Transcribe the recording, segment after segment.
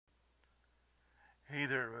Hey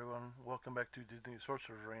there, everyone. Welcome back to Disney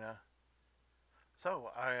Sorcerer Arena. So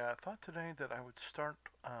I thought today that I would start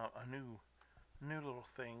a new little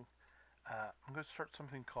thing. I'm going to start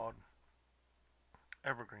something called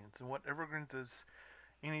Evergreens, and what Evergreens is,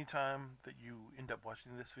 anytime that you end up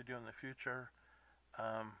watching this video in the future,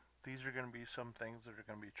 these are going to be some things that are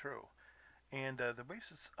going to be true. And the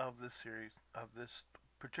basis of this series, of this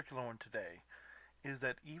particular one today, is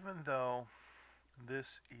that even though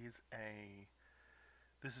this is a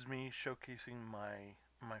this is me showcasing my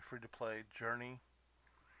free to play journey.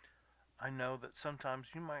 I know that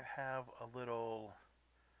sometimes you might have a little,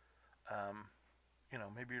 um,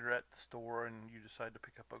 maybe you're at the store and you decide to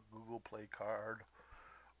pick up a Google Play card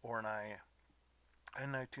or an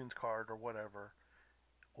iTunes card or whatever,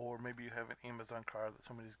 or maybe you have an Amazon card that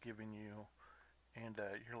somebody's giving you, and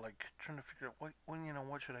you're like trying to figure out what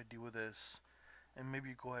should I do with this, and maybe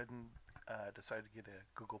you go ahead and decide to get a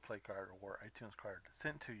Google Play card or iTunes card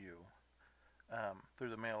sent to you through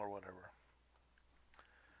the mail or whatever.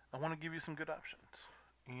 I want to give you some good options.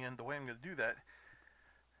 And the way I'm going to do that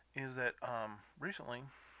is that recently,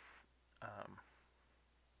 um,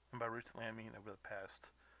 and by recently I mean over the past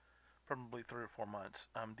probably 3 or 4 months,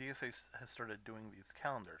 DSA has started doing these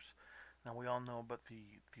calendars. Now we all know about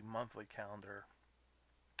the monthly calendar,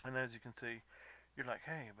 and as you can see, you're like,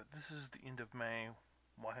 hey, but this is the end of May.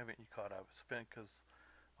 Why haven't you caught up? It's been because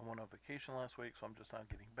I went on vacation last week, so I'm just not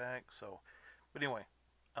getting back. So, but anyway,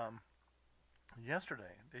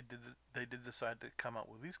 yesterday they did decide to come out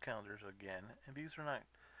with these calendars again, and these are not.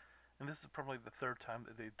 And this is probably the third time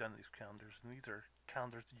that they've done these calendars, and these are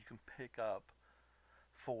calendars that you can pick up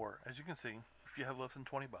for. As you can see, if you have less than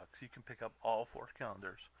 $20, you can pick up all four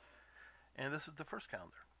calendars. And this is the first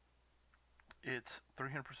calendar. It's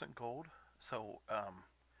 300% gold, so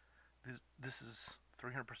this is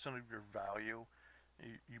 300% of your value.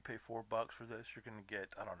 You pay $4 for this, you're gonna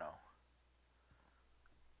get, I don't know.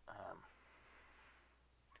 Um,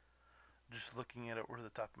 just looking at it over the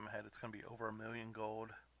top of my head, it's gonna be over a million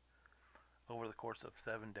gold over the course of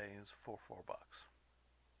 7 days for $4.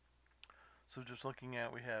 So just looking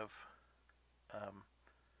at, we have, um,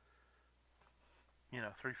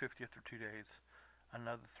 350 after 2 days,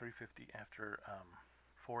 another 350 after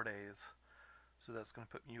 4 days. So that's gonna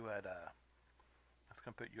put you at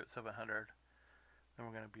 700. Then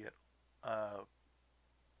we're gonna be at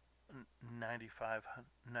 95,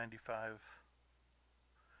 95.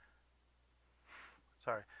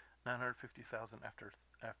 Sorry, 950,000 after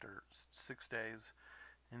 6 days,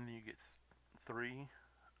 and then you get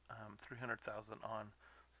 300,000 on.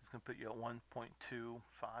 So it's gonna put you at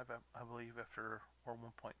 1.25, I believe, after, or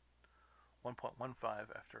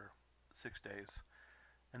 1.15 after 6 days,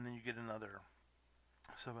 and then you get another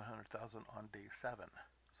 700,000 on day 7.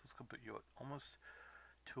 So it's gonna put you at almost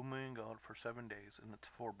 2 million gold for 7 days, and it's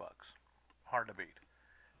 $4. Hard to beat.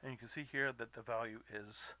 And you can see here that the value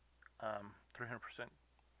is 300%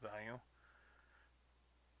 value.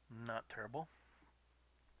 Not terrible,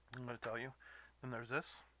 I'm going to tell you. Then there's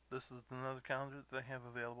this. This is another calendar that they have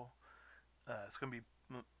available. It's going to be,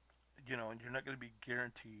 you're not going to be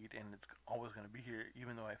guaranteed, and it's always going to be here,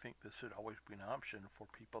 even though I think this should always be an option for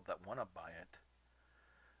people that want to buy it.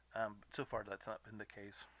 But so far, that's not been the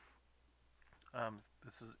case.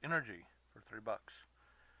 This is energy for $3.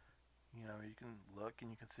 You can look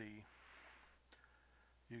and you can see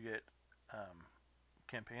you get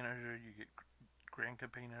campaign energy, you get grand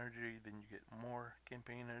campaign energy, then you get more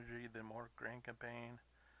campaign energy, then more grand campaign,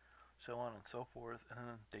 so on and so forth. And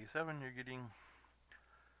then day 7, you're getting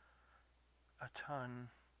a ton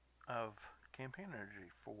of campaign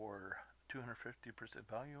energy for 250%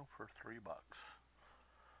 value for $3.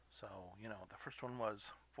 So the first one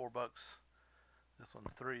was $4. This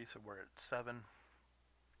one's 3, so we're at 7.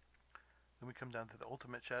 Then we come down to the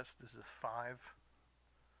ultimate chest. This is 5.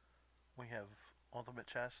 We have ultimate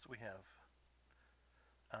chest. We have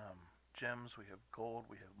gems. We have gold.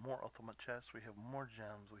 We have more ultimate chests. We have more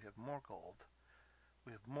gems. We have more gold.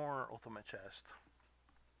 We have more ultimate chest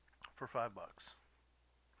for $5.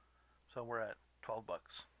 So we're at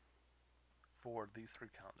 $12 for these 3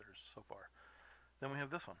 calendars so far. Then we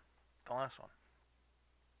have this one, the last one.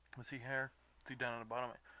 Let's see here. See down at the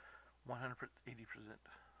bottom, 180%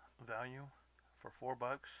 value for $4.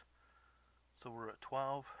 So we're at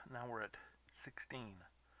 12. Now we're at 16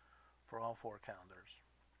 for all 4 calendars.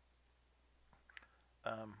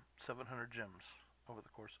 700 gems over the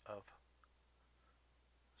course of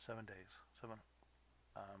 7 days.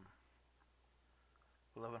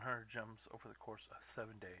 1,100 gems over the course of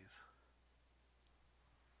 7 days.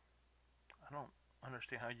 I don't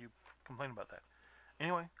understand how you complain about that.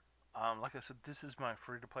 Anyway, like I said, this is my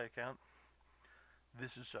free to play account.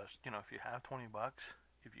 This is just, if you have 20 bucks,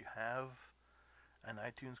 if you have an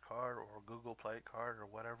iTunes card or a Google Play card or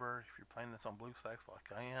whatever, if you're playing this on BlueStacks like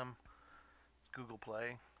I am, it's Google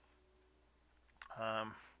Play. I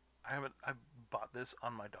bought this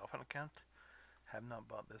on my Dolphin account. Have not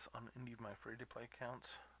bought this on any of my free-to-play accounts.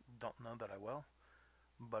 Don't know that I will.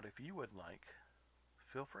 But if you would like,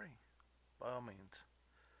 feel free, by all means.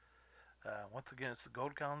 Once again, it's the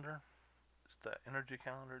gold calendar, it's the energy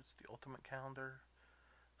calendar, it's the ultimate calendar.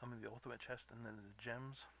 The ultimate chest, and then the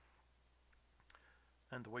gems.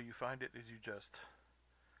 And the way you find it is you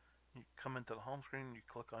come into the home screen, you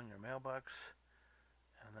click on your mailbox,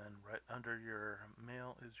 and then right under your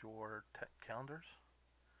mail is your tech calendars,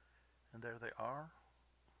 and there they are.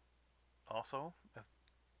 Also, if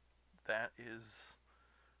that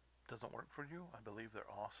doesn't work for you, I believe they're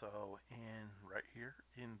also right here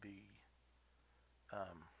in the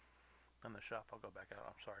shop. I'll go back out.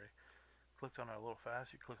 I'm sorry. Clicked on it a little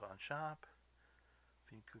fast. You click on shop,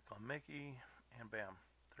 then you click on Mickey, and bam.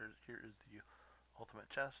 Here is the ultimate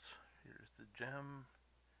chest. Here is the gem,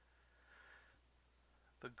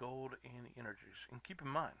 the gold, and the energies. And keep in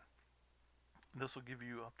mind, this will give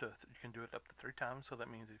you you can do it up to 3 times. So that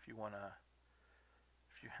means if you have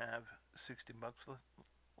 60 bucks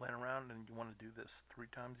laying around and you want to do this 3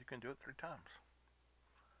 times, you can do it 3 times.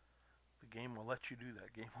 The game will let you do that.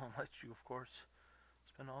 The game will let you, of course,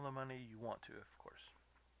 spend all the money you want to, of course.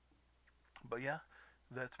 But yeah,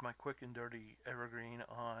 that's my quick and dirty Evergreen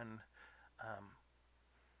on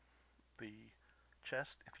the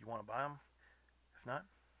chest if you want to buy them. If not,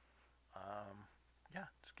 yeah,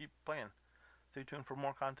 just keep playing. Stay tuned for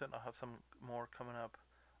more content. I'll have some more coming up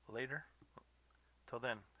later. Till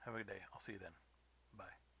then, have a good day. I'll see you then.